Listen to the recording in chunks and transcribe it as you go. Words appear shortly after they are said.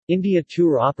India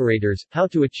Tour Operators, How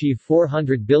to Achieve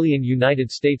 $400 billion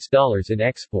in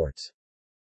Exports.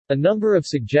 A number of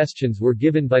suggestions were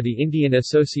given by the Indian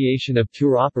Association of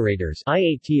Tour Operators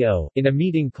 (IATO) in a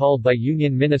meeting called by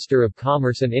Union Minister of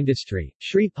Commerce and Industry,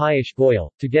 Shri Piyush Goyal,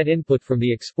 to get input from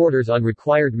the exporters on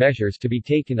required measures to be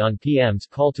taken on PM's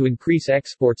call to increase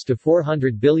exports to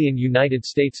 $400 billion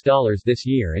this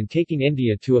year and taking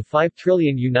India to a $5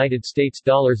 trillion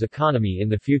economy in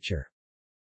the future.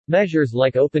 Measures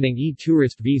like opening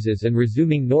e-tourist visas and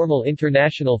resuming normal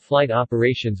international flight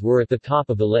operations were at the top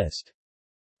of the list.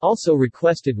 Also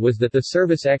requested was that the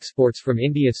Service Exports from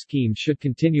India scheme should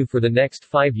continue for the next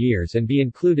 5 years and be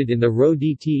included in the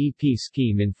RoDTEP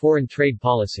scheme in foreign trade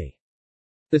policy.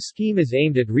 The scheme is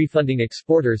aimed at refunding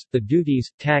exporters the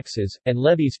duties, taxes, and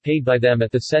levies paid by them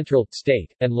at the central,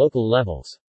 state, and local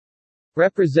levels.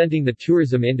 Representing the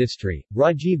tourism industry,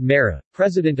 Rajiv Mehra,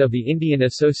 president of the Indian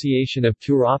Association of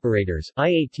Tour Operators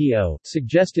 (IATO),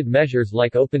 suggested measures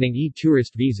like opening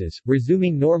e-tourist visas,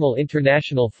 resuming normal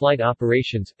international flight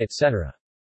operations, etc.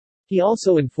 He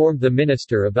also informed the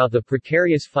minister about the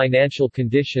precarious financial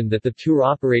condition that the tour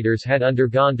operators had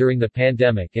undergone during the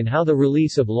pandemic and how the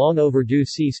release of long overdue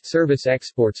ceased Service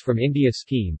Exports from India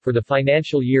scheme for the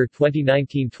financial year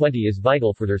 2019-20 is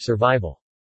vital for their survival.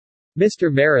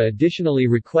 Mr. Mehra additionally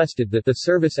requested that the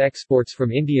Service Exports from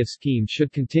India scheme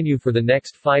should continue for the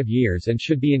next 5 years and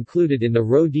should be included in the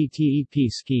RoDTEP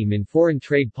scheme in foreign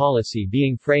trade policy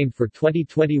being framed for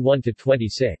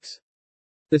 2021-26.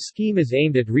 The scheme is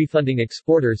aimed at refunding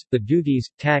exporters the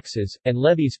duties, taxes, and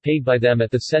levies paid by them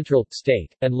at the central,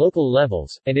 state, and local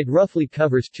levels, and it roughly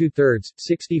covers 2/3,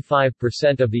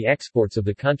 65% of the exports of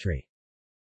the country.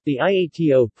 The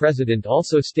IATO president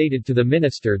also stated to the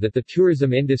minister that the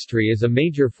tourism industry is a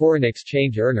major foreign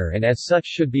exchange earner and as such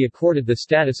should be accorded the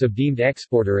status of deemed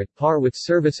exporter at par with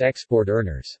service export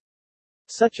earners.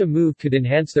 Such a move could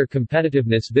enhance their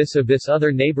competitiveness vis-a-vis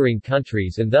other neighboring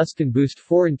countries and thus can boost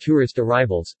foreign tourist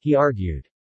arrivals, he argued.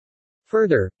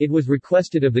 Further, it was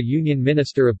requested of the Union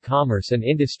Minister of Commerce and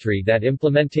Industry that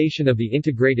implementation of the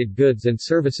Integrated Goods and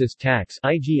Services Tax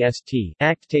 (IGST)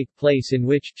 Act take place in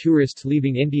which tourists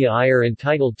leaving India are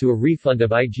entitled to a refund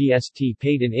of IGST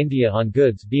paid in India on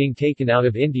goods being taken out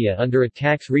of India under a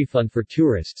Tax Refund for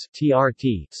Tourists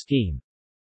 (TRT) scheme.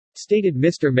 Stated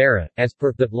Mr. Mehra, as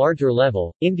per the larger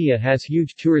level, India has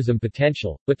huge tourism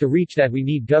potential, but to reach that we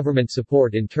need government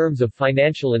support in terms of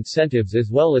financial incentives as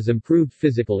well as improved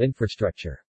physical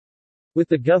infrastructure. With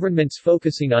the governments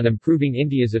focusing on improving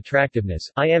India's attractiveness,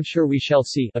 I am sure we shall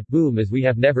see a boom as we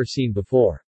have never seen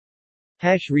before.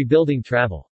 Rebuilding travel.